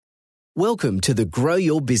Welcome to the Grow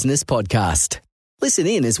Your Business podcast. Listen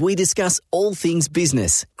in as we discuss all things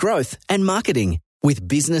business, growth and marketing with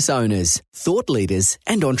business owners, thought leaders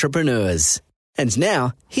and entrepreneurs. And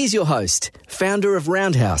now, here's your host, founder of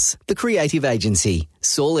Roundhouse, the creative agency,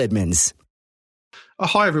 Saul Edmonds.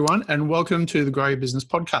 Hi, everyone, and welcome to the Grow Your Business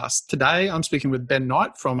podcast. Today, I'm speaking with Ben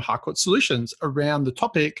Knight from Harcourt Solutions around the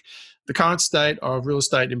topic, the current state of real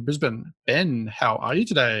estate in Brisbane. Ben, how are you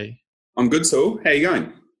today? I'm good, Saul. How are you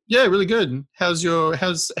going? Yeah, really good. How's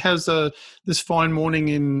this fine morning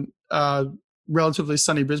in relatively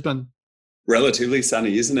sunny Brisbane? Relatively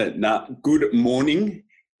sunny, isn't it? Good morning.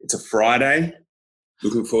 It's a Friday.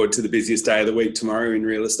 Looking forward to the busiest day of the week tomorrow in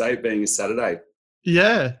real estate, being a Saturday.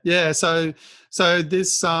 Yeah. So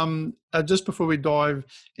this just before we dive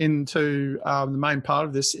into the main part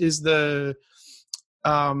of this is that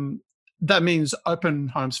means open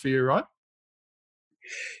homes for you, right?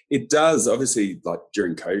 It does. Obviously, like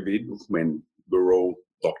during COVID, when we were all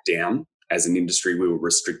locked down as an industry, we were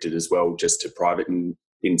restricted as well just to private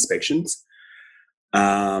inspections. We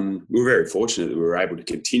were very fortunate that we were able to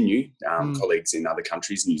continue. Colleagues in other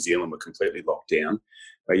countries, New Zealand, were completely locked down.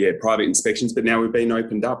 But yeah, private inspections. But now we've been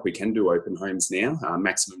opened up. We can do open homes now,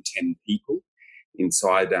 maximum 10 people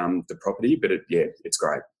inside the property. But it's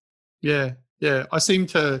great. Yeah. I seem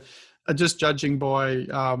to, just judging by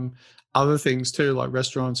other things too, like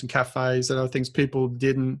restaurants and cafes and other things, people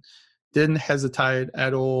didn't hesitate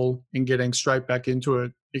at all in getting straight back into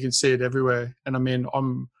it. You can see it everywhere. And I mean,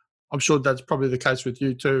 I'm sure that's probably the case with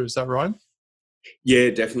you too. Is that right? Yeah,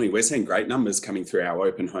 definitely. We're seeing great numbers coming through our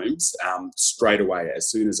open homes straight away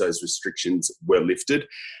as soon as those restrictions were lifted.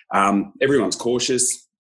 Everyone's cautious.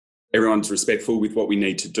 Everyone's respectful with what we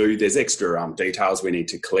need to do. There's extra details we need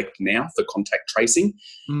to collect now for contact tracing.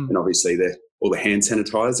 And obviously all the hand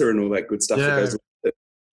sanitizer and all that good stuff that goes with it.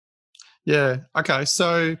 Yeah. Okay.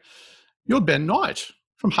 So you're Ben Knight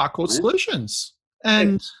from Harcourt Solutions.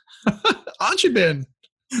 And aren't you, Ben?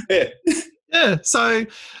 Yeah. Yeah. So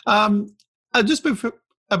just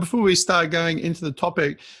before we start going into the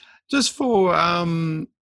topic, just for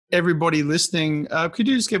everybody listening, could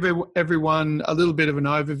you just give everyone a little bit of an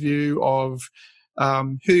overview of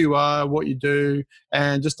who you are, what you do,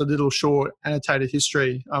 and just a little short annotated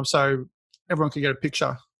history so everyone can get a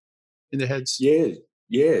picture in their heads?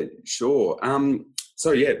 Yeah, sure.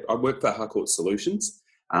 I work for Harcourt Solutions.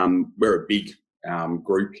 We're a big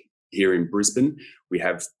group here in Brisbane. We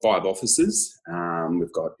have 5 offices.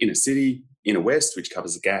 We've got Inner City, Inner West, which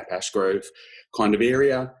covers the Gap, Ashgrove kind of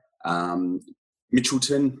area,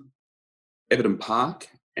 Mitchelton, Everton Park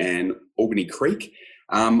and Albany Creek.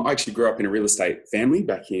 I actually grew up in a real estate family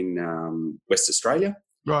back in West Australia,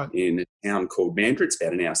 right, in a town called Mandurah. It's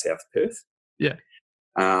about an hour south of Perth. Yeah.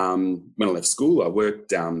 When I left school, I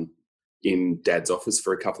worked in Dad's office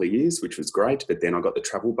for a couple of years, which was great. But then I got the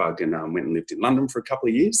travel bug and went and lived in London for a couple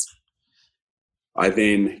of years. I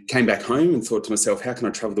then came back home and thought to myself, how can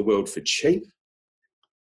I travel the world for cheap?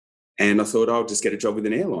 And I thought, I'll just get a job with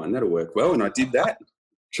an airline. That'll work well. And I did that.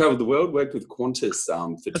 Traveled the world, worked with Qantas for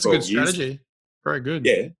 12 years. That's a good strategy. Very good.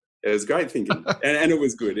 Yeah, it was great thinking. and it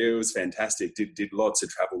was good. It was fantastic. Did lots of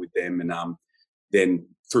travel with them. And then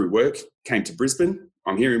through work, came to Brisbane.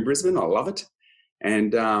 I'm here in Brisbane. I love it.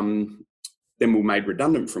 And then we were made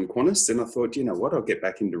redundant from Qantas. And I thought, you know what, I'll get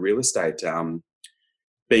back into real estate.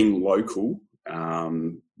 Being local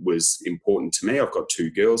was important to me. I've got 2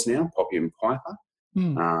 girls now, Poppy and Piper.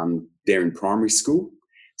 They're in primary school.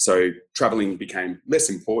 So travelling became less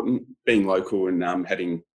important. Being local and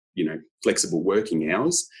having, flexible working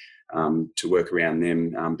hours to work around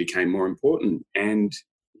them became more important. And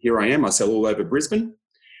here I am. I sell all over Brisbane,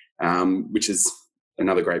 which is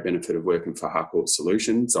another great benefit of working for Harcourt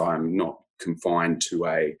Solutions. I'm not confined to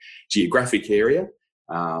a geographic area.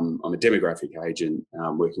 I'm a demographic agent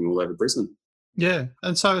working all over Brisbane. Yeah.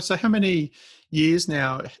 And so how many years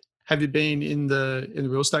now have you been in the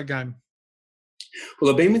real estate game?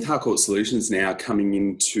 Well, I've been with Harcourt Solutions now coming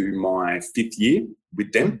into my 5th year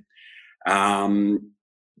with them.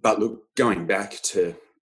 But look, going back to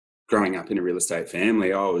growing up in a real estate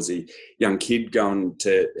family, I was a young kid going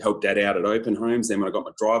to help Dad out at open homes. Then when I got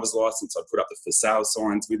my driver's license, I put up the for sale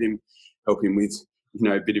signs with him, help him with,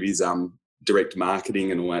 a bit of his direct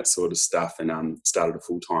marketing and all that sort of stuff, and started a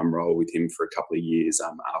full-time role with him for a couple of years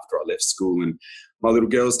after I left school. And my little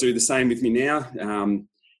girls do the same with me now.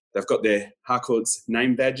 They've got their Harcourt's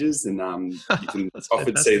name badges, and you can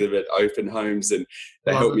often see them at open homes, and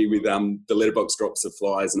they help me with the letterbox drops of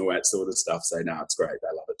flyers and all that sort of stuff. So, no, it's great. They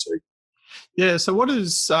love it too. Yeah. So what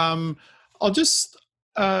is,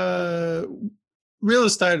 real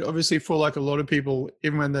estate, obviously, for like a lot of people,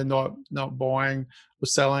 even when they're not buying or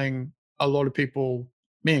selling a lot of people,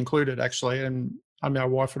 me included, actually, and I mean, my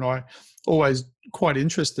wife and I, always quite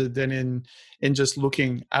interested then in just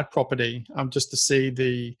looking at property, just to see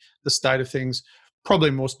the state of things,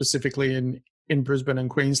 probably more specifically in Brisbane and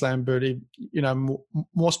Queensland, but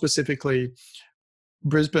more specifically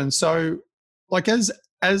Brisbane. So, like as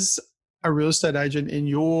a real estate agent, in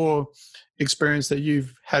your experience that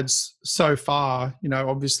you've had so far,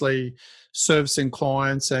 obviously servicing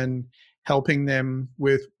clients and helping them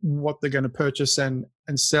with what they're going to purchase and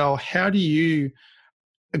sell, how do you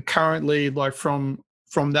currently, like from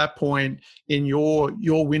that point in your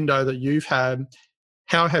window that you've had,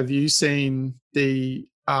 how have you seen the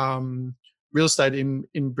real estate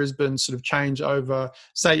in Brisbane sort of change over,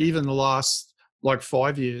 say, even the last like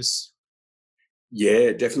 5 years?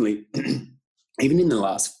 Yeah, definitely. Even in the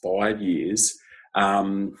last 5 years,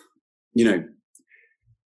 I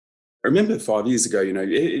remember 5 years ago,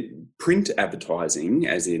 print advertising,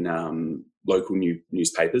 as in local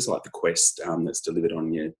newspapers like the Quest, that's delivered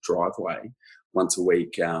on your driveway once a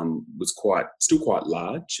week, was still quite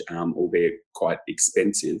large, albeit quite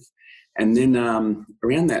expensive. And then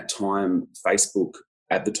around that time, Facebook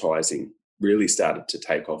advertising really started to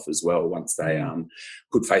take off as well once they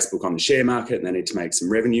put Facebook on the share market, and they need to make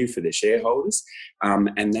some revenue for their shareholders.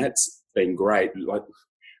 And that's been great. Like,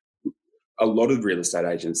 a lot of real estate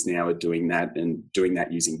agents now are doing that, and doing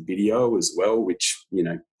that using video as well, which,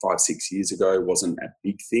 5-6 years ago wasn't a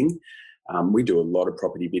big thing. We do a lot of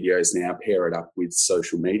property videos now, pair it up with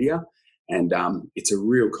social media, and it's a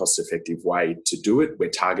real cost-effective way to do it. We're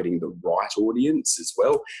targeting the right audience as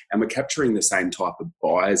well, and we're capturing the same type of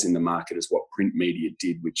buyers in the market as what print media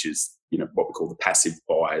did, which is, what we call the passive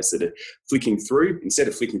buyers that are flicking through. Instead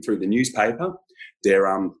of flicking through the newspaper, they're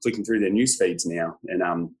flicking through their news feeds now.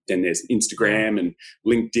 And then there's Instagram and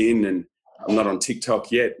LinkedIn, and I'm not on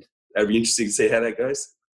TikTok yet. It'll be interesting to see how that goes.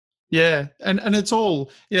 Yeah, and it's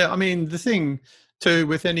all, I mean, the thing too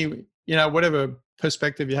with any, whatever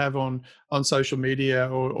perspective you have on social media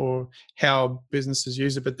or how businesses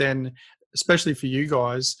use it, but then especially for you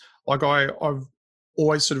guys, like I've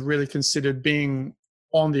always sort of really considered being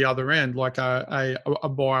on the other end, like a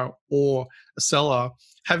buyer or a seller,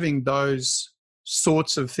 having those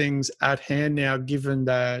sorts of things at hand now, given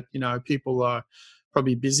that, people are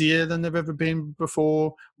probably busier than they've ever been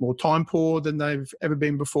before, more time poor than they've ever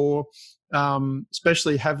been before,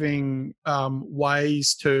 especially having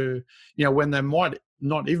ways to, when they might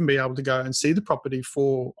not even be able to go and see the property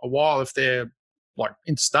for a while if they're like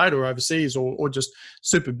interstate or overseas or just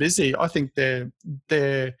super busy. I think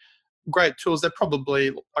they're great tools. They're probably,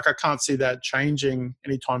 like, I can't see that changing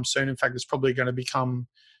anytime soon. In fact, it's probably going to become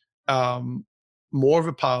more of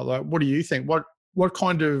a part. Like, what do you think? What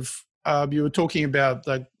kind of, you were talking about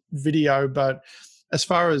like video, but as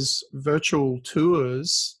far as virtual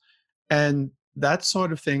tours and that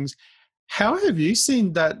side of things, how have you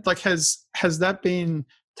seen that? Like, has that been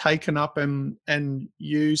taken up and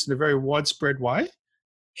used in a very widespread way?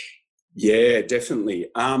 Yeah, definitely.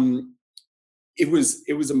 It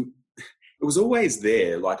was always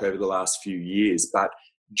there, like over the last few years, but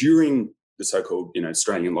during the so-called,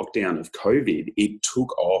 Australian lockdown of COVID, it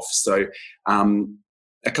took off. So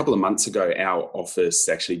a couple of months ago, our office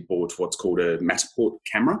actually bought what's called a Matterport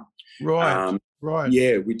camera. Right, right.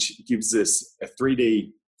 Yeah, which gives us a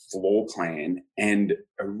 3D floor plan and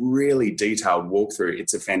a really detailed walkthrough.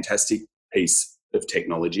 It's a fantastic piece of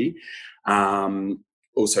technology.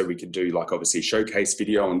 Also, we could do, like, obviously showcase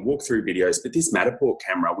video and walkthrough videos, but this Matterport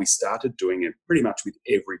camera, we started doing it pretty much with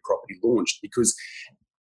every property launched because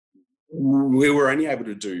we were only able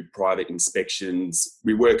to do private inspections.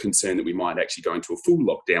 We were concerned that we might actually go into a full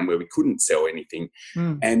lockdown where we couldn't sell anything.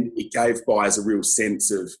 And it gave buyers a real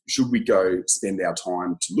sense of, should we go spend our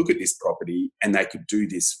time to look at this property? And they could do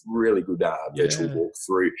this really good virtual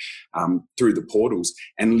walkthrough through the portals.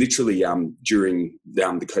 And literally during the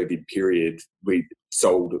COVID period, we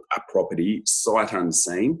sold a property sight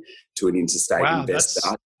unseen to an interstate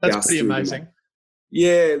investor. That's pretty amazing.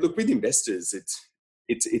 Yeah, look, with investors,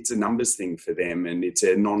 it's a numbers thing for them, and it's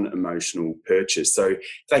a non-emotional purchase. So if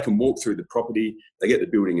they can walk through the property, they get the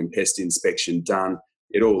building and pest inspection done,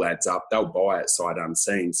 it all adds up. They'll buy it sight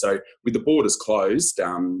unseen. So with the borders closed,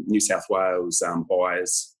 New South Wales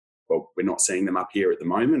buyers, well, we're not seeing them up here at the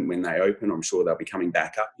moment. When they open, I'm sure they'll be coming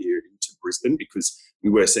back up here into Brisbane because we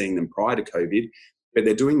were seeing them prior to COVID. But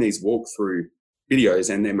they're doing these walkthrough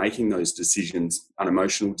videos and they're making those decisions,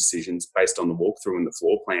 unemotional decisions, based on the walkthrough and the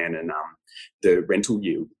floor plan and the rental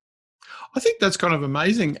yield. I think that's kind of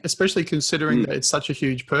amazing, especially considering that it's such a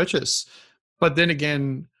huge purchase. But then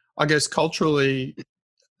again, I guess culturally,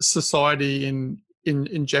 society in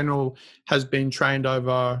in general has been trained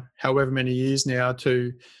over however many years now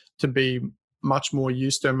to be much more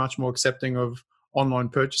used to and much more accepting of online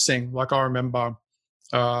purchasing. Like I remember,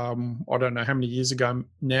 I don't know how many years ago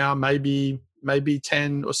now, maybe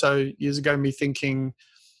 10 or so years ago, me thinking,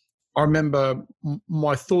 I remember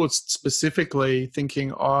my thoughts specifically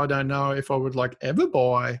thinking, oh, I don't know if I would like ever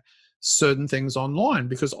buy certain things online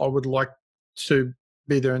because I would like to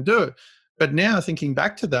be there and do it. But now thinking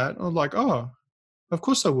back to that, I'm like, oh, of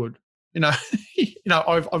course I would.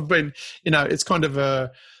 I've been, it's kind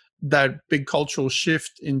of that big cultural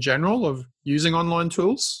shift in general of using online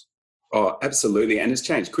tools. Oh, absolutely. And it's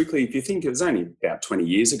changed quickly. If you think it was only about 20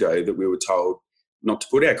 years ago that we were told not to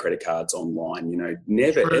put our credit cards online,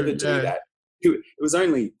 never, True, ever do that. It was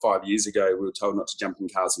only 5 years ago we were told not to jump in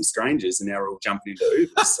cars with strangers, and now we're all jumping into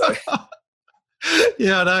Ubers. So.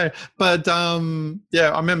 Yeah, I know. But I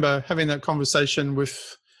remember having that conversation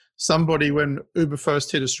with somebody when Uber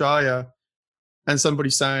first hit Australia, and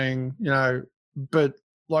somebody saying, but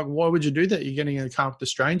like, why would you do that? You're getting in a car with a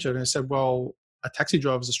stranger. And I said, well, a taxi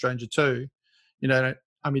driver's a stranger too. You don't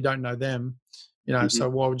know them, so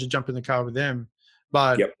why would you jump in the car with them?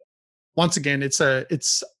 But yep. Once again, it's a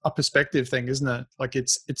perspective thing, isn't it? Like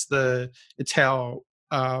it's how,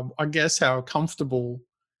 I guess, how comfortable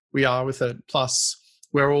we are with it. Plus,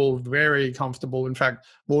 we're all very comfortable, in fact,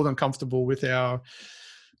 more than comfortable with our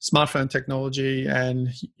smartphone technology and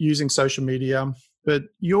using social media. But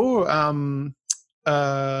I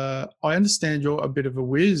understand you're a bit of a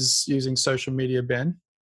whiz using social media, Ben.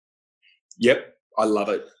 Yep, I love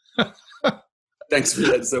it. Thanks for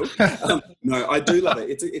that, Sil. No, I do love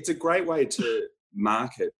it. It's a great way to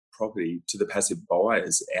market property to the passive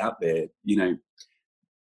buyers out there. The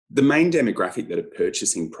main demographic that are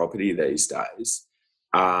purchasing property these days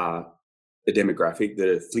are the demographic that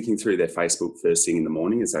are flicking through their Facebook first thing in the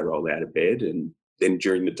morning as they roll out of bed, and then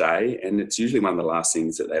during the day. And it's usually one of the last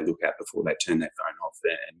things that they look at before they turn their phone off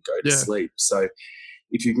and go to sleep. So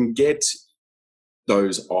if you can get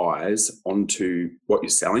those eyes onto what you're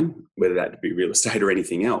selling, whether that be real estate or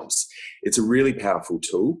anything else, it's a really powerful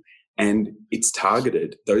tool, and it's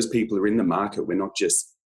targeted. Those people are in the market. We're not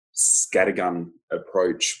just scattergun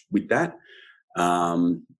approach with that.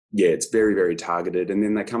 It's very, very targeted. And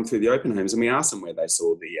then they come through the open homes, and we ask them where they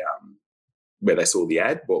saw the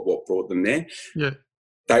ad, what brought them there. Yeah.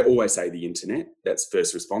 They always say the internet. That's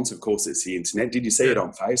first response. Of course, it's the internet. Did you see it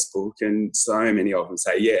on Facebook? And so many of them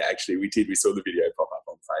say, yeah, actually we did. We saw the video pop up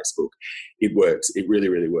on Facebook. It works. It really,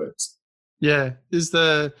 really works. Yeah.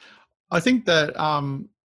 I think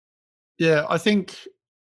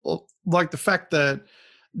like the fact that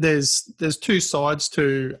there's two sides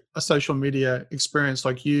to a social media experience,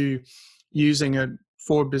 like you using it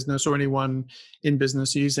for business or anyone in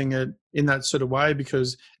business using it in that sort of way,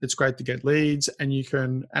 because it's great to get leads and you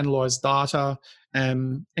can analyze data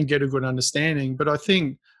and get a good understanding. But I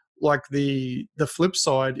think like the flip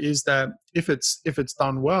side is that if it's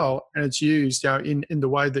done well and it's used in the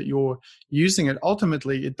way that you're using it,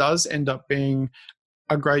 ultimately it does end up being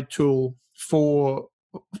a great tool for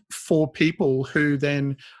people who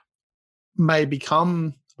then may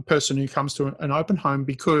become a person who comes to an open home,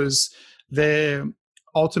 because they're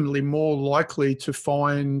ultimately more likely to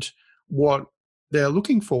find what they're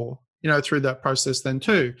looking for, through that process then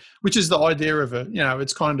too, which is the idea of it.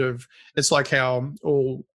 It's like how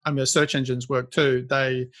all search engines work too.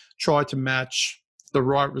 They try to match the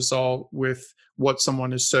right result with what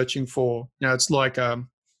someone is searching for. It's like a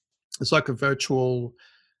virtual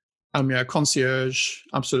concierge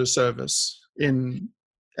sort of service and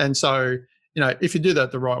so if you do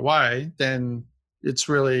that the right way, then it's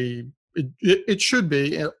really it should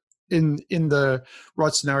be in the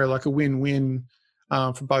right scenario, like a win-win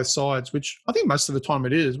for both sides, which I think most of the time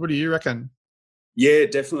it is. What do you reckon? Yeah,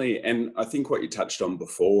 definitely. And I think what you touched on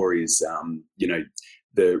before is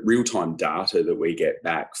the real-time data that we get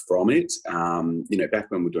back from it. Back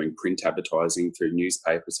when we're doing print advertising through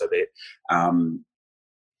newspapers, so that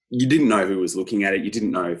you didn't know who was looking at it. You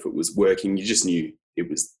didn't know if it was working. You just knew it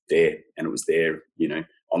was there, and it was there,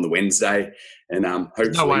 on the Wednesday. And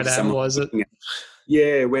hopefully no way to analyze it.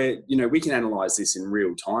 Yeah, where, we can analyze this in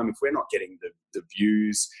real time. If we're not getting the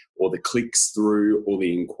views or the clicks through or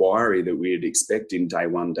the inquiry that we'd expect in day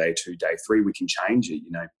 1, day 2, day 3, we can change it.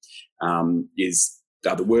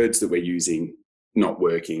 Are the words that we're using not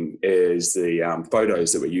working? Is the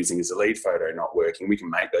photos that we're using as a lead photo not working? We can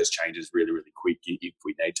make those changes really, really quick if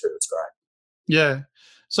we need to. It's great. Yeah.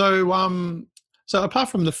 So apart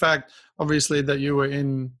from the fact, obviously, that you were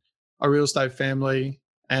in a real estate family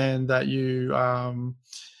and that you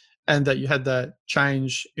had that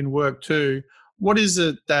change in work too, what is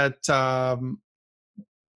it that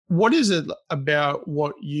what is it about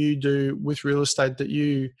what you do with real estate that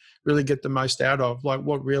you really get the most out of? Like,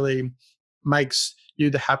 what really makes you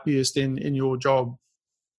the happiest in your job?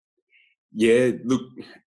 Yeah, look,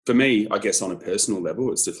 for me, I guess on a personal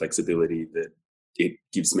level, it's the flexibility that it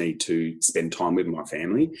gives me to spend time with my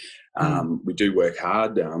family. Mm. We do work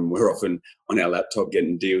hard. We're often on our laptop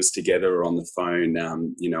getting deals together or on the phone, at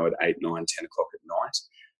 8, 9, 10 o'clock at night.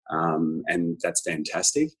 And that's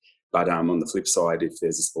fantastic. But on the flip side, if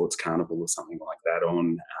there's a sports carnival or something like that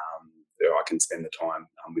on, I can spend the time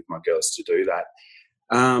with my girls to do that.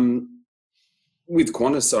 With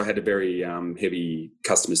Qantas, I had a very heavy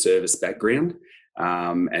customer service background,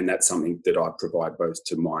 and that's something that I provide both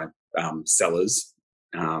to my sellers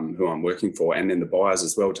who I'm working for, and then the buyers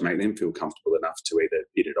as well, to make them feel comfortable enough to either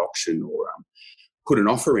bid at auction or put an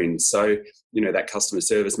offer in. So, that customer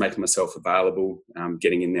service, making myself available,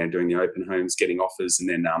 getting in there, doing the open homes, getting offers, and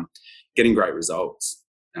then getting great results.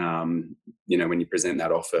 When you present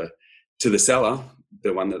that offer to the seller,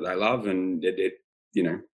 the one that they love, and it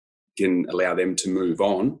can allow them to move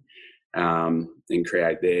on and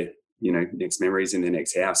create their, next memories in their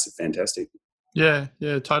next house. It's fantastic. Yeah,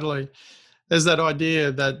 totally. There's that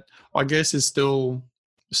idea that I guess is still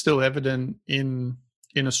evident in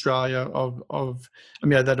Australia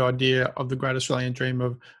that idea of the great Australian dream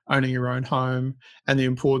of owning your own home and the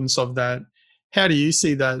importance of that. How do you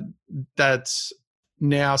see that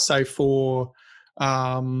now, say for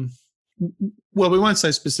well, we won't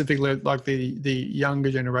say specifically like the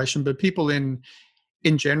younger generation, but people in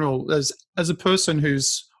general, as a person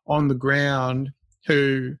who's on the ground,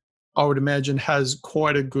 who I would imagine has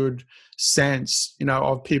quite a good sense,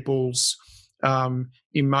 of people's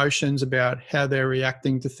emotions about how they're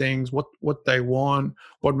reacting to things, what they want,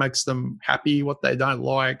 what makes them happy, what they don't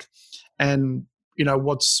like, and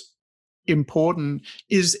what's important.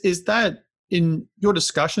 Is that in your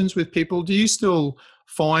discussions with people? Do you still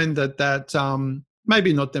find that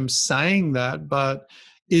maybe not them saying that, but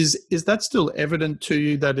is that still evident to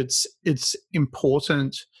you that it's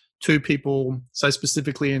important to people, say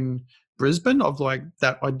specifically in Brisbane, of like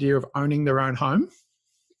that idea of owning their own home?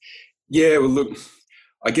 Yeah, well, look,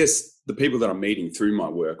 I guess the people that I'm meeting through my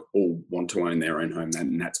work all want to own their own home,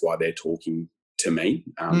 and that's why they're talking to me,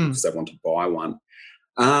 because they want to buy one.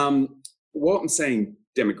 What I'm seeing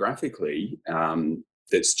demographically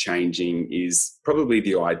that's changing is probably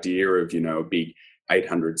the idea of, a big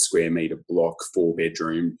 800 square metre block,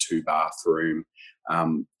 4-bedroom, 2-bathroom,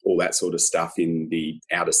 all that sort of stuff in the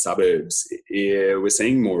outer suburbs. Yeah, we're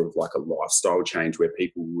seeing more of like a lifestyle change where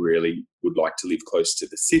people really would like to live close to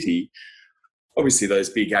the city. Obviously, those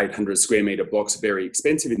big 800 square metre blocks are very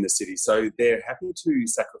expensive in the city, so they're happy to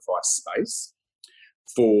sacrifice space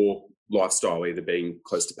for lifestyle, either being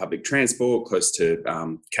close to public transport, close to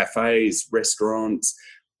cafes, restaurants,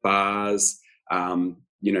 bars.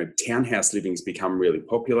 Townhouse living's become really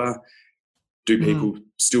popular. Do people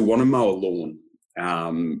still want to mow a lawn?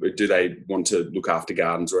 Do they want to look after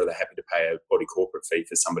gardens, or are they happy to pay a body corporate fee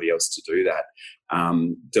for somebody else to do that?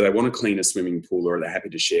 Do they want to clean a swimming pool, or are they happy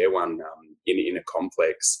to share one in a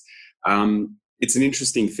complex? It's an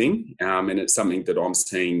interesting thing, and it's something that I'm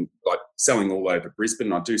seeing, like selling all over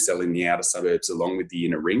Brisbane. I do sell in the outer suburbs along with the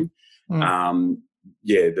inner ring.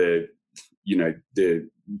 The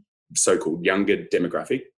so-called younger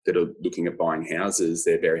demographic that are looking at buying houses,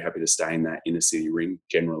 they're very happy to stay in that inner city ring,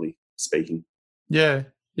 generally speaking. Yeah,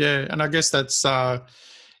 and I guess that's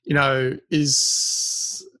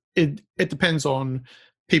is it depends on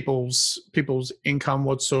people's income,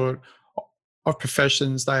 what sort of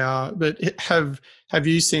professions they are. But have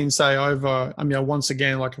you seen, say, over, once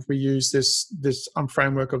again, like if we use this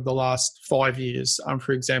framework of the last 5 years,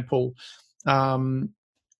 for example, I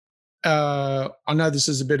know this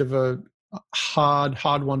is a bit of a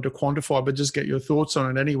hard one to quantify, but just get your thoughts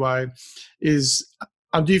on it anyway.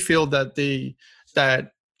 I do feel that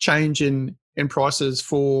that change in prices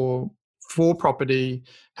for property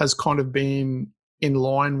has kind of been in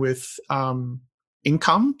line with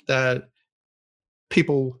income that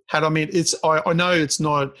people had. I know it's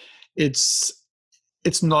not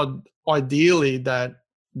ideally that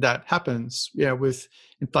happens, with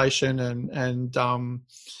inflation and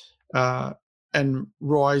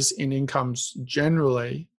rise in incomes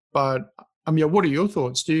generally. But what are your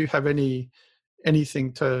thoughts? Do you have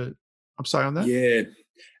anything to say on that? Yeah.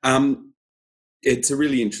 It's a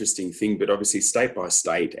really interesting thing, but obviously state by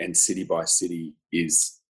state and city by city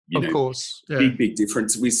is, of course, big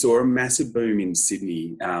difference. We saw a massive boom in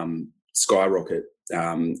Sydney, skyrocket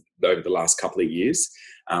over the last couple of years,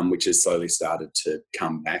 which has slowly started to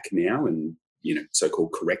come back now and,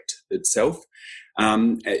 so-called correct itself.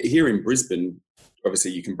 Here in Brisbane,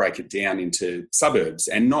 obviously you can break it down into suburbs,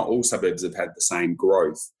 and not all suburbs have had the same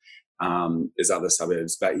growth as other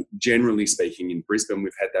suburbs. But generally speaking, in Brisbane,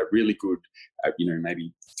 we've had that really good,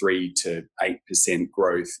 maybe 3 to 8%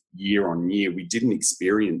 growth year on year. We didn't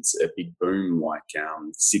experience a big boom like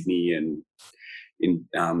Sydney and in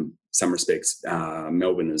some respects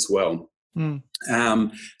Melbourne as well.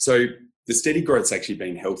 So the steady growth's actually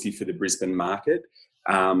been healthy for the Brisbane market.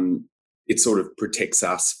 It sort of protects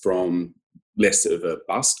us from less of a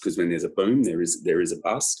bust, because when there's a boom, there is a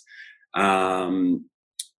bust.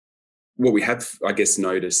 What we have, I guess,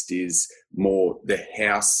 noticed is more the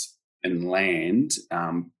house and land,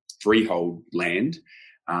 freehold land,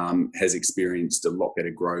 has experienced a lot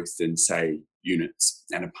better growth than, say, units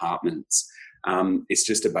and apartments. It's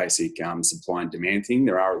just a basic supply and demand thing.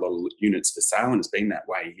 There are a lot of units for sale, and it's been that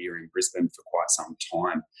way here in Brisbane for quite some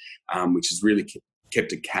time, which has really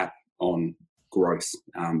kept a cap on growth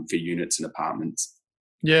for units and apartments.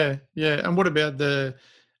 Yeah. And what about the?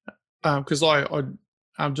 Because I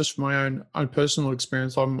just from my own personal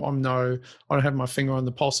experience, I don't have my finger on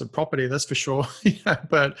the pulse of property, that's for sure.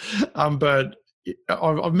 But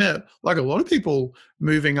I've met like a lot of people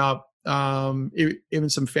moving up, even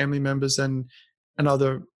some family members and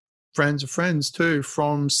other friends of friends too,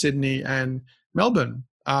 from Sydney and Melbourne,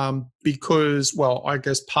 because, well, I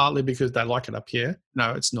guess partly because they like it up here.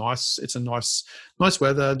 No, it's nice. It's a nice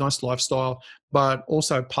weather, nice lifestyle, but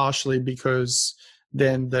also partially because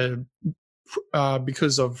then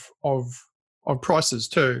because of prices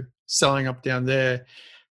too, selling up down there.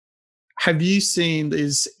 Have you seen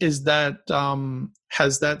is that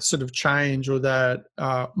has that sort of change, or that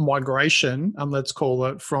migration, let's call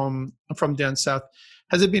it, from down south,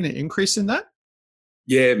 has it been an increase in that?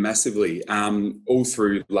 Yeah, massively. All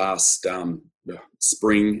through last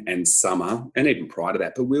spring and summer, and even prior to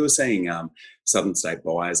that. But we were seeing southern state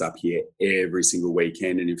buyers up here every single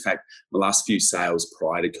weekend. And in fact, the last few sales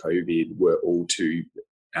prior to COVID were all to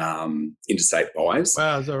interstate buyers.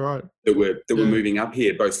 Wow, is that right? That were moving up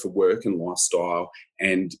here, both for work and lifestyle.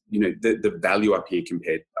 And, the value up here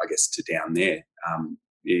compared, I guess, to down there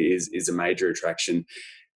is a major attraction.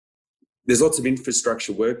 There's lots of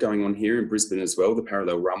infrastructure work going on here in Brisbane as well, the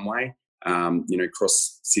parallel runway,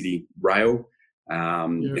 cross-city rail,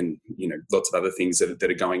 and, lots of other things that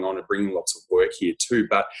are going on and bringing lots of work here too.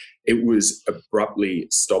 But it was abruptly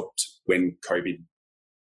stopped when COVID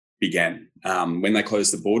began. When they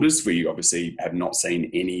closed the borders, we obviously have not seen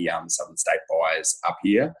any southern state buyers up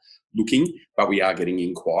here looking, but we are getting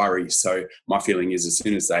inquiries. So my feeling is as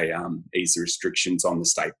soon as they ease the restrictions on the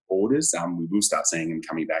state borders, we will start seeing them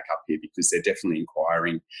coming back up here, because they're definitely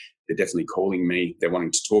inquiring. They're definitely calling me. They're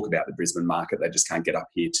wanting to talk about the Brisbane market. They just can't get up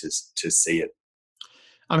here to see it.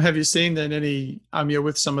 Have you seen then any,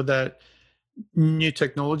 with some of that new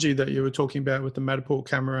technology that you were talking about with the Matterport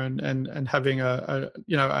camera and having a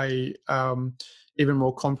even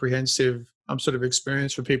more comprehensive sort of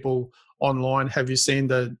experience for people online? Have you seen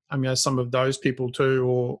that, some of those people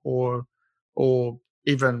too, or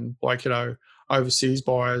even like, overseas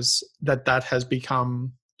buyers, that has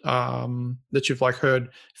become, that you've like heard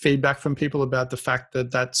feedback from people about the fact that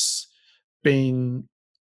that's been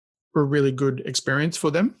a really good experience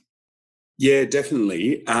for them? Yeah,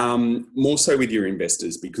 definitely. More so with your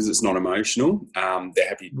investors, because it's not emotional. They're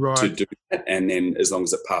happy to do that. And then as long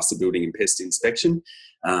as it passes the building and pest inspection,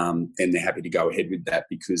 then they're happy to go ahead with that,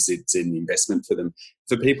 because it's an investment for them.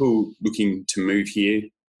 For people looking to move here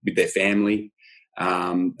with their family,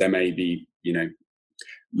 they may be,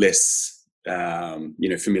 less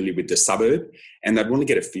familiar with the suburb, and they'd want to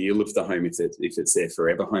get a feel of the home if it's their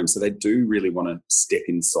forever home. So they do really want to step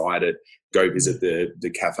inside it, go visit the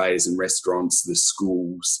cafes and restaurants, the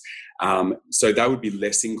schools. So they would be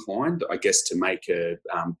less inclined, I guess, to make a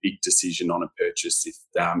big decision on a purchase if,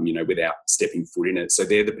 without stepping foot in it. So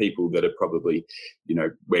they're the people that are probably,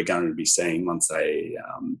 we're going to be seeing once they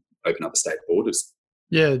open up the state borders.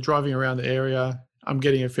 Yeah, driving around the area, I'm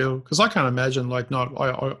getting a feel, because I can't imagine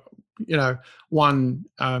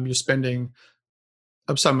you're spending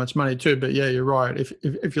so much money too. But yeah, you're right.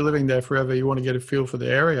 If you're living there forever, you want to get a feel for the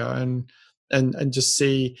area and just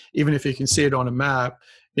see, even if you can see it on a map,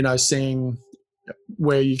 seeing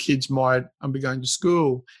where your kids might be going to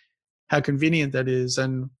school, how convenient that is,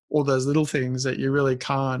 and all those little things that you really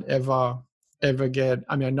can't ever get.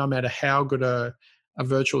 No matter how good a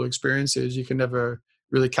virtual experience is, you can never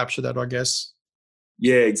really capture that, I guess.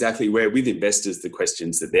 Yeah, exactly. Where with investors, the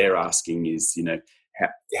questions that they're asking is,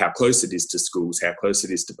 how close it is to schools, how close it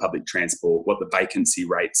is to public transport, what the vacancy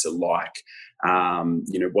rates are like,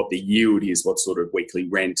 what the yield is, what sort of weekly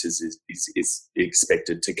rent is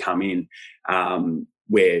expected to come in.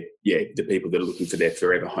 where, the people that are looking for their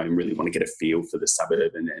forever home really want to get a feel for the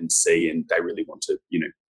suburb and see, and they really want to,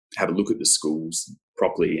 have a look at the schools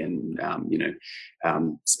properly and,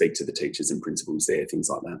 speak to the teachers and principals there, things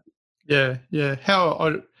like that. Yeah.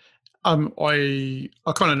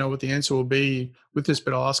 I kind of know what the answer will be with this,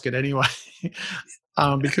 but I'll ask it anyway,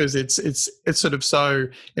 because it's sort of so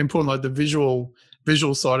important, like the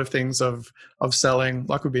visual side of things of selling,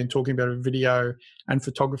 like we've been talking about, video and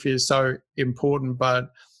photography is so important. But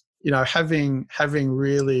having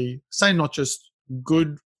really, say, not just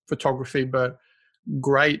good photography, but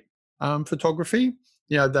great photography,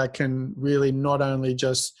 that can really not only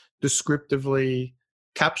just descriptively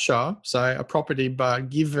capture, say, a property, but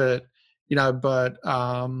give it,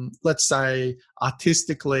 let's say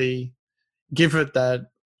artistically give it that,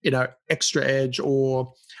 extra edge,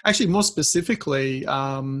 or actually more specifically,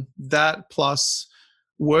 that plus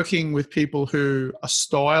working with people who are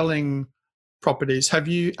styling properties. Have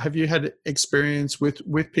you had experience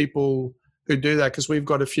with people who do that? Because we've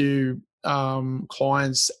got a few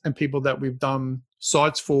clients and people that we've done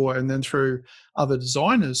sites for, and then through other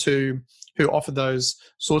designers who offer those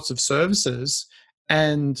sorts of services.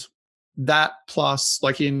 And that plus,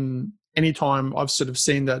 like, in any time I've sort of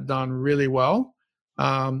seen that done really well,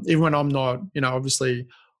 even when I'm not, obviously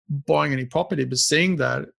buying any property, but seeing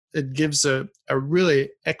that, it gives a really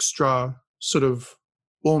extra sort of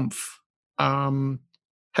oomph.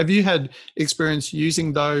 Have you had experience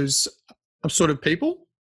using those sort of people?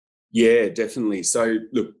 Yeah, definitely. So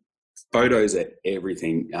look, photos are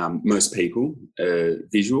everything. Most people are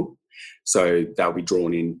visual, so they'll be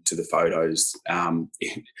drawn into the photos.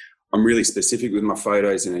 I'm really specific with my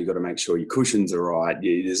photos. You've got to make sure your cushions are right.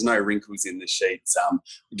 There's no wrinkles in the sheets.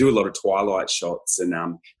 We do a lot of twilight shots, and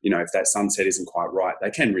if that sunset isn't quite right,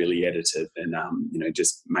 they can really edit it and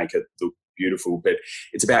just make it look beautiful. But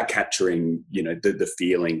it's about capturing the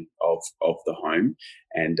feeling of the home,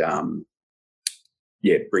 and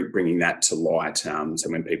bringing that to light. So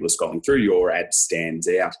when people are scrolling through, your ad stands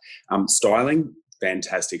out. Styling,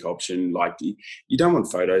 fantastic option. Like, you don't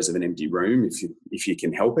want photos of an empty room if you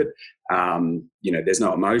can help it. There's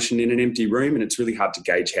no emotion in an empty room, and it's really hard to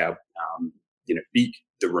gauge how big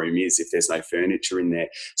the room is if there's no furniture in there.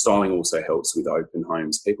 Styling also helps with open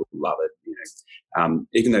homes. People love it.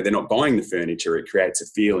 Even though they're not buying the furniture, it creates a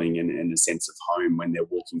feeling and a sense of home when they're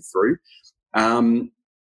walking through.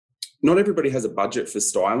 Not everybody has a budget for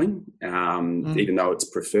styling, even though it's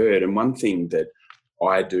preferred. And one thing that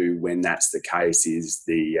I do when that's the case is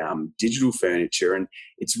the digital furniture, and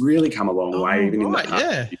it's really come a long way. Even in the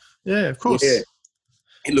past. Yeah, of course. Yeah.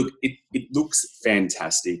 And look, it looks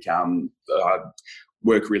fantastic. I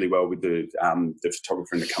work really well with the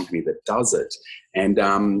photographer in the company that does it, and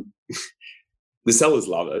the sellers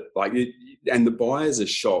love it. And the buyers are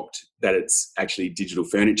shocked that it's actually digital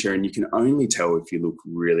furniture, and you can only tell if you look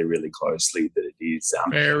really, really closely that it is.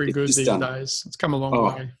 Very good these days. It's come a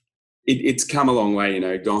long way. It's come a long way,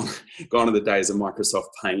 gone are the days of Microsoft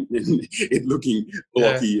Paint and it looking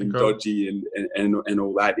blocky and dodgy and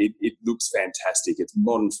all that. It looks fantastic. It's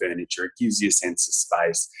modern furniture. It gives you a sense of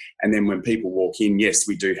space. And then when people walk in, yes,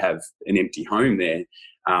 we do have an empty home there,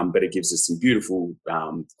 but it gives us some beautiful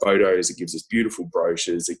photos. It gives us beautiful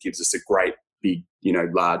brochures. It gives us a great big,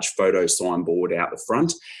 large photo signboard out the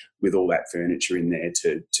front with all that furniture in there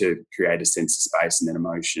to create a sense of space and then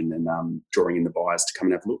emotion, and drawing in the buyers to come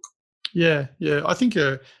and have a look. Yeah. I think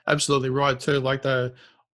you're absolutely right too. Like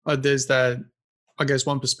there's that, I guess,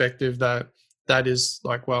 one perspective that is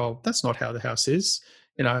like, well, that's not how the house is,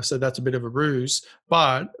 so that's a bit of a ruse.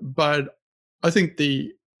 But I think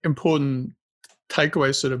the important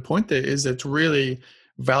takeaway sort of point there is it's really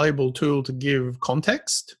valuable tool to give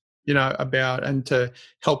context, about, and to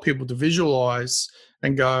help people to visualize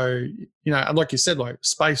and go, and like you said, like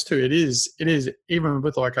space too. It is even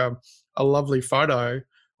with like a lovely photo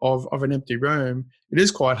of an empty room, it is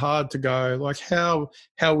quite hard to go like, how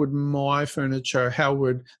would my furniture, how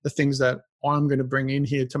would the things that I'm going to bring in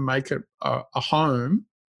here to make it a home,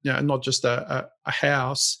 and not just a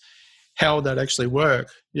house, how would that actually work?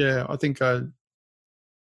 Yeah, I think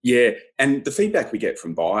yeah, and the feedback we get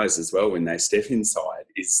from buyers as well when they step inside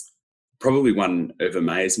is probably one of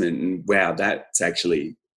amazement and, wow, that's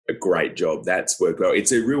actually a great job. That's worked well.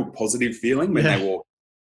 It's a real positive feeling when they walk.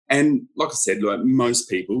 And like I said, like most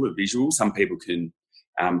people are visual. Some people can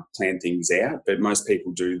plan things out, but most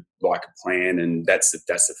people do like a plan, and that's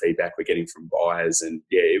the feedback we're getting from buyers. And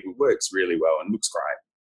yeah, it works really well and looks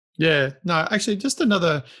great. Yeah, no, actually, just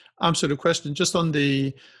another sort of question, just on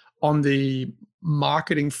the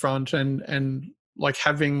marketing front and like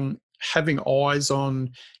having eyes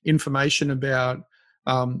on information about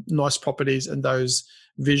nice properties and those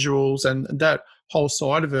visuals and that whole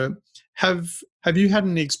side of it. Have you had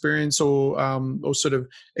any experience or sort of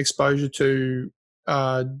exposure to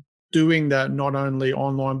doing that not only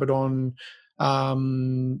online but on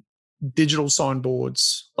digital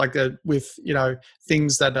signboards like that with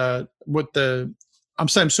things that are what the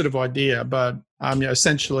same sort of idea, but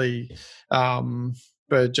essentially,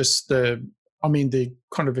 but just the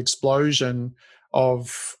kind of explosion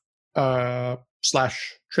of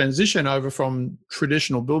slash transition over from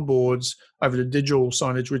traditional billboards over to digital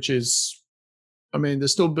signage, which is,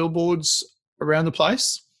 there's still billboards around the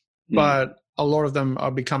place, but a lot of them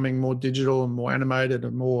are becoming more digital and more animated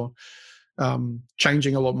and more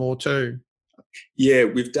changing a lot more too. Yeah,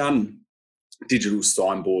 we've done digital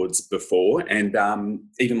signboards before, and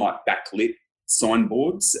even like backlit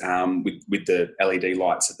signboards with the LED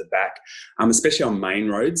lights at the back, especially on main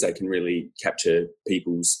roads. They can really capture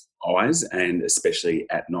people's eyes, and especially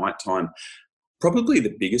at night time. Probably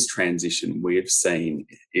the biggest transition we've seen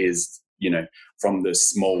is, from the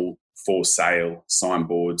small for sale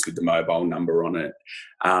signboards with the mobile number on it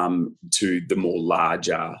to the more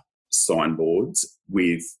larger signboards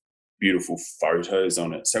with beautiful photos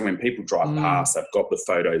on it. So when people drive past, they've got the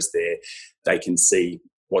photos there. They can see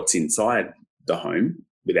what's inside the home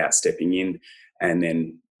without stepping in, and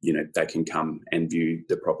then they can come and view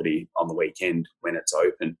the property on the weekend when it's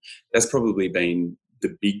open. That's probably been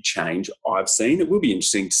the big change I've seen. It will be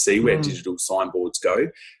interesting to see where digital signboards go.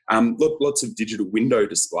 Look, lots of digital window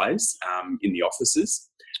displays in the offices.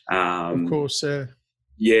 Of course, yeah.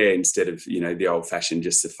 Yeah, instead of, the old-fashioned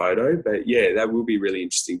just a photo. But, yeah, that will be really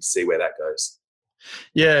interesting to see where that goes.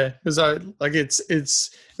 Yeah, because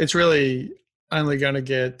it's really only going to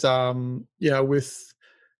get, with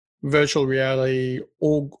virtual reality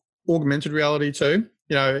or augmented reality too,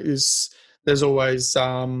 there's always,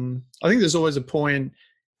 I think there's always a point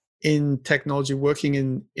in technology working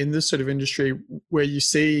in this sort of industry where you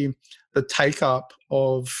see the take up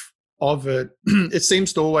of it. It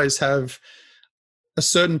seems to always have a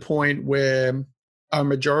certain point where a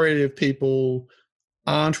majority of people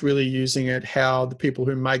aren't really using it how the people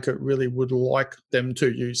who make it really would like them to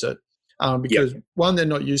use it. Because one, they're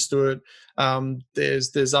not used to it.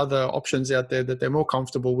 There's other options out there that they're more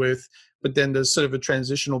comfortable with, but then there's sort of a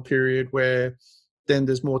transitional period where then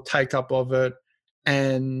there's more take up of it,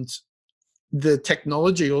 and the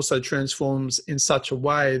technology also transforms in such a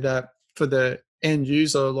way that for the end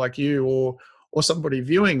user like you or somebody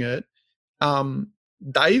viewing it,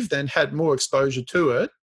 they've then had more exposure to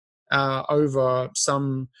it over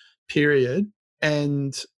some period,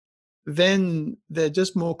 and then they're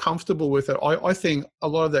just more comfortable with it. I think a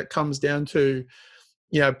lot of that comes down to,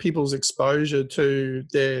 people's exposure to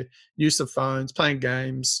their use of phones, playing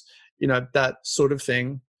games, that sort of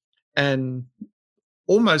thing. And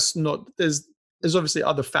almost not, there's obviously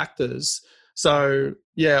other factors. So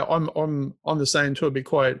yeah, I'm on the same too. I'd be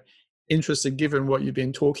quite interested, given what you've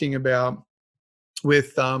been talking about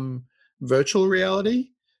with virtual reality.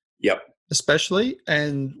 Yep. Especially,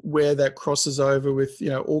 and where that crosses over with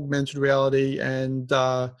augmented reality and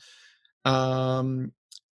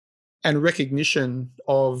recognition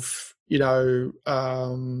of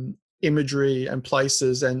imagery and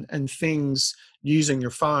places and things using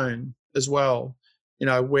your phone as well,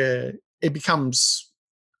 where it becomes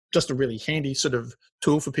just a really handy sort of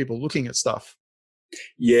tool for people looking at stuff.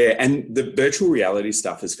 Yeah, and the virtual reality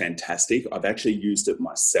stuff is fantastic. I've actually used it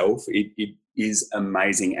myself. It is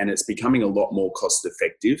amazing, and it's becoming a lot more cost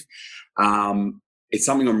effective. It's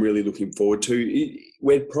something I'm really looking forward to.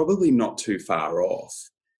 We're probably not too far off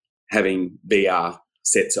having VR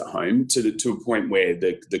sets at home to a point where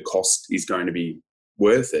the cost is going to be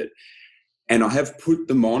worth it. And I have put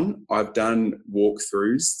them on. I've done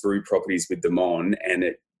walkthroughs through properties with them on, and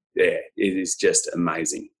it is just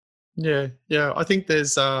amazing. Yeah. I think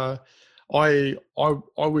there's I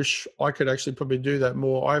wish I could actually probably do that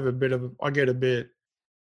more. I get a bit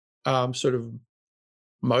sort of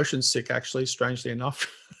motion sick, actually, strangely enough.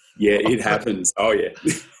 Yeah, it happens. Oh yeah.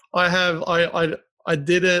 I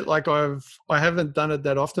did it, like I haven't done it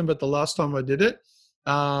that often, but the last time I did it,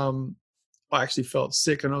 I actually felt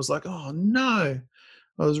sick, and I was like, oh no.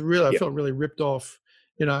 I felt really ripped off,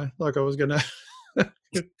 like I was gonna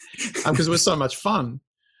because it was so much fun.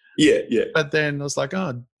 Yeah. But then I was like,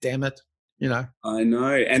 oh, damn it, I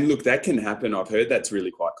know. And look, that can happen. I've heard that's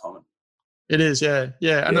really quite common. It is, yeah.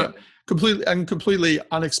 And completely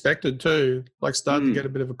unexpected too. Like started to get a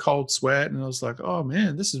bit of a cold sweat, and I was like, oh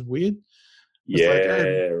man, this is weird.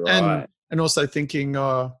 Right. And also thinking,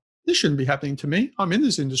 this shouldn't be happening to me. I'm in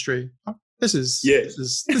this industry. This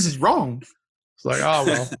is wrong. It's like, oh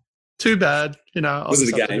well, too bad. Was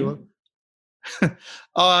it a game?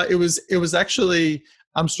 It was actually,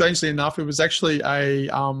 strangely enough, it was actually a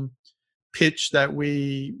pitch that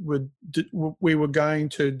we were going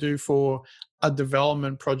to do for a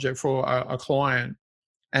development project for a client,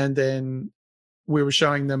 and then we were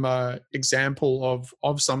showing them a example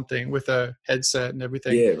of something with a headset and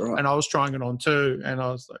everything. Yeah, right. And I was trying it on too, and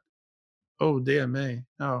I was like, oh dear me,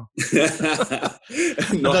 oh. Nice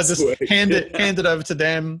And I just work. hand it over to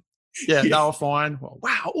them. Yeah, they were fine. Well,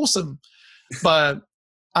 wow, awesome. But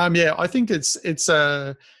yeah, I think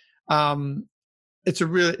it'll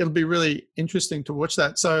be really interesting to watch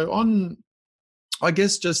that. So I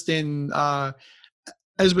guess just in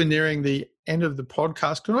as we're nearing the end of the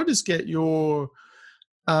podcast, can I just get your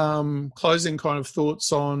closing kind of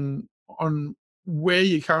thoughts on where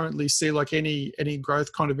you currently see like any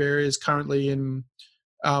growth kind of areas currently in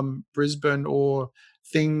Brisbane, or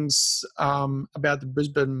things about the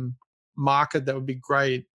Brisbane market that would be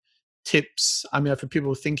great tips, for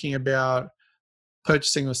people thinking about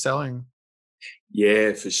purchasing or selling?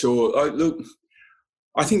 Yeah, for sure. Look,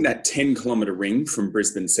 I think that 10-kilometre ring from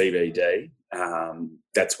Brisbane CBD,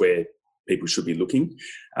 that's where people should be looking.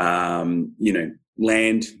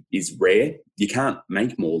 Land is rare. You can't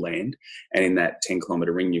make more land. And in that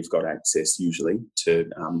 10-kilometre ring, you've got access usually to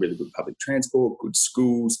really good public transport, good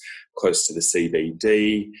schools, close to the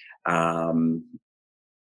CBD,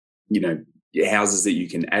 houses that you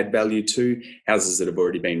can add value to, houses that have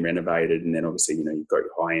already been renovated, and then obviously, you've got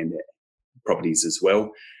your high-end properties as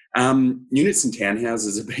well. Units and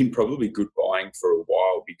townhouses have been probably good buying for a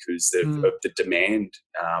while because of the demand,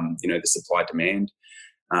 the supply-demand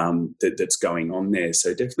that's going on there.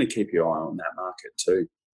 So definitely keep your eye on that market too.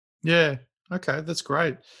 Yeah, okay, that's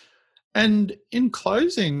great. And in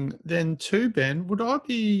closing then too, Ben, would I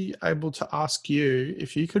be able to ask you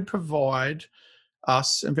if you could provide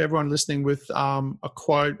us and for everyone listening with a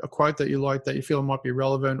quote that you like, that you feel might be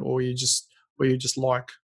relevant, or you'd like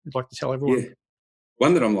to tell everyone? Yeah.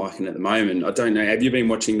 One that I'm liking at the moment, I don't know, have you been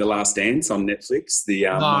watching The Last Dance on Netflix? The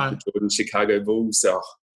No. Michael Jordan Chicago Bulls? Oh,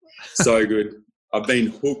 so good. I've been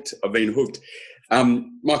hooked.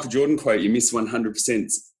 Michael Jordan quote, you miss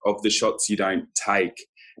 100% of the shots you don't take,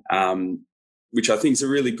 which I think is a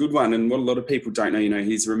really good one. And what a lot of people don't know,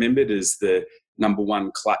 he's remembered as the number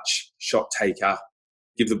one clutch shot taker.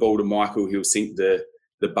 Give the ball to Michael, he'll sink the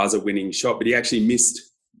buzzer-winning shot. But he actually missed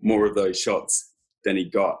more of those shots than he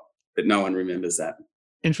got. But no one remembers that.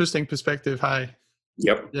 Interesting perspective, hey?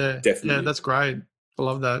 Yep, yeah, definitely. Yeah, that's great. I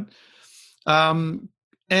love that.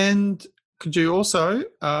 And could you also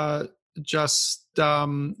just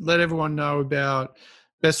let everyone know about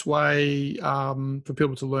best way for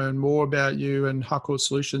people to learn more about you and Harcourt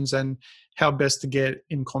Solutions, and how best to get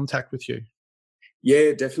in contact with you?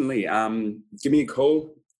 Yeah, definitely. Give me a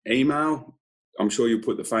call, email. I'm sure you'll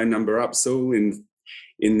put the phone number up, Saul, in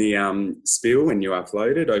the spiel when you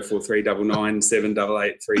upload it, 04399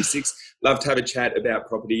 78836. Love to have a chat about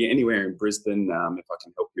property anywhere in Brisbane. If I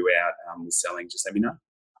can help you out with selling, just let me know.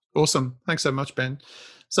 Awesome. Thanks so much, Ben.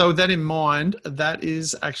 So with that in mind, that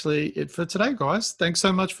is actually it for today, guys. Thanks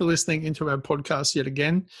so much for listening into our podcast yet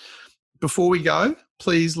again. Before we go,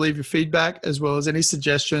 please leave your feedback as well as any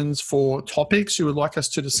suggestions for topics you would like us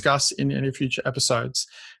to discuss in any future episodes.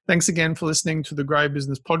 Thanks again for listening to the Grow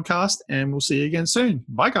Business Podcast, and we'll see you again soon.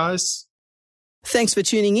 Bye, guys. Thanks for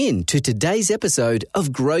tuning in to today's episode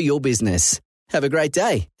of Grow Your Business. Have a great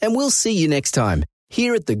day, and we'll see you next time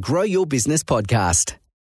here at the Grow Your Business Podcast.